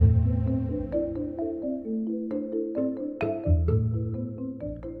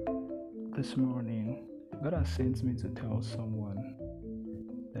has sent me to tell someone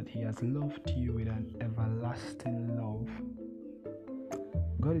that He has loved you with an everlasting love.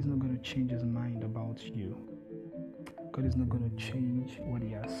 God is not going to change His mind about you. God is not going to change what He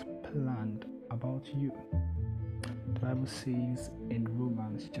has planned about you. The Bible says in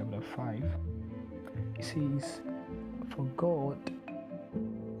Romans chapter 5, it says, "For God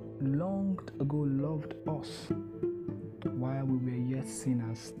long ago loved us while we were yet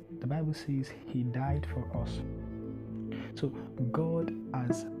sinners." The Bible says He died for us. So God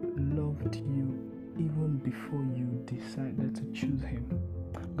has loved you even before you decided to choose Him.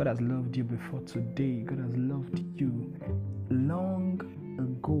 God has loved you before today. God has loved you long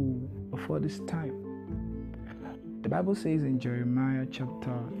ago, before this time. The Bible says in Jeremiah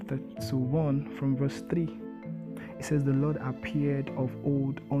chapter 31 from verse 3, it says, "The Lord appeared of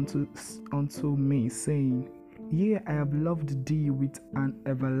old unto me, saying, Yea, I have loved thee with an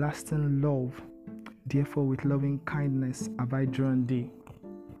everlasting love. Therefore with loving kindness have I drawn thee."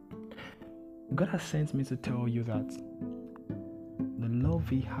 God has sent me to tell you that the love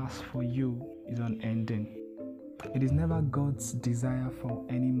He has for you is unending. It is never God's desire for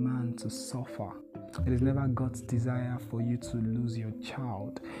any man to suffer. It is never God's desire for you to lose your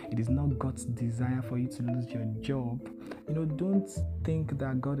child. It is not God's desire for you to lose your job. Don't think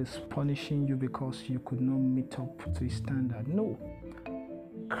that God is punishing you because you could not meet up to His standard. No.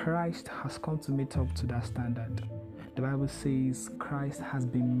 Christ has come to meet up to that standard. The Bible says Christ has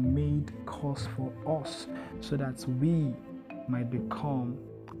been made curse for us so that we might become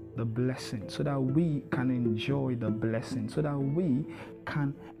the blessing, so that we can enjoy the blessing, so that we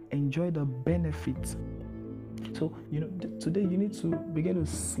can enjoy the benefits. So, today you need to begin to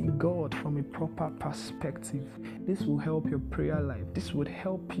see God from a proper perspective. This will help your prayer life. This would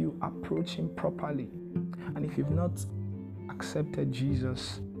help you approach Him properly. And if you've not accepted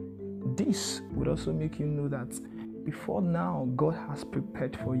Jesus, this would also make you know that before now, God has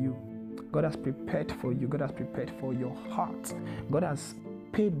prepared for you. God has prepared for you. God has prepared for your heart. God has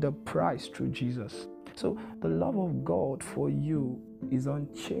paid the price through Jesus. So the love of God for you is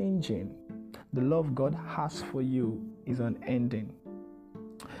unchanging. The love God has for you is unending.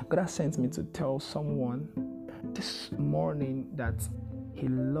 God has sent me to tell someone this morning that He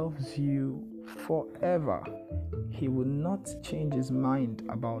loves you forever. He will not change His mind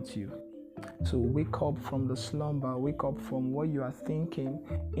about you. So wake up from the slumber, wake up from what you are thinking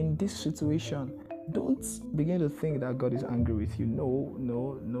in this situation. Don't begin to think that God is angry with you. No.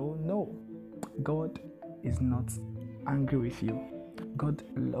 God is not angry with you. God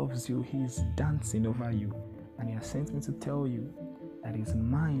loves you. He is dancing over you. And He has sent me to tell you that His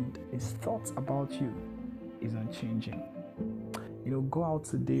mind, His thoughts about you is unchanging. Go out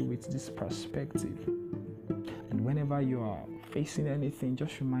today with this perspective. And whenever you are facing anything,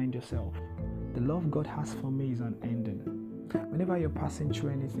 just remind yourself, the love God has for me is unending. Whenever you're passing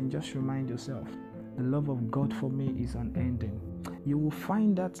through anything, just remind yourself, the love of God for me is unending. You will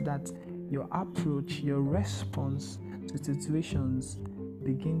find that your approach, your response to situations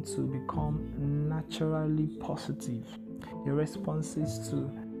begin to become naturally positive. Your responses to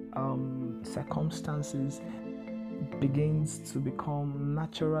circumstances begins to become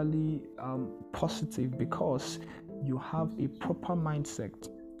naturally positive because you have a proper mindset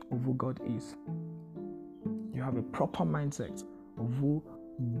of who God is. You have a proper mindset of who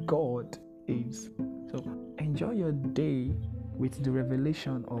God is. So enjoy your day with the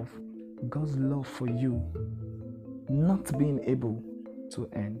revelation of God's love for you not being able to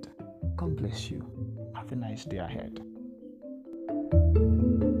end. God bless you. Have a nice day ahead.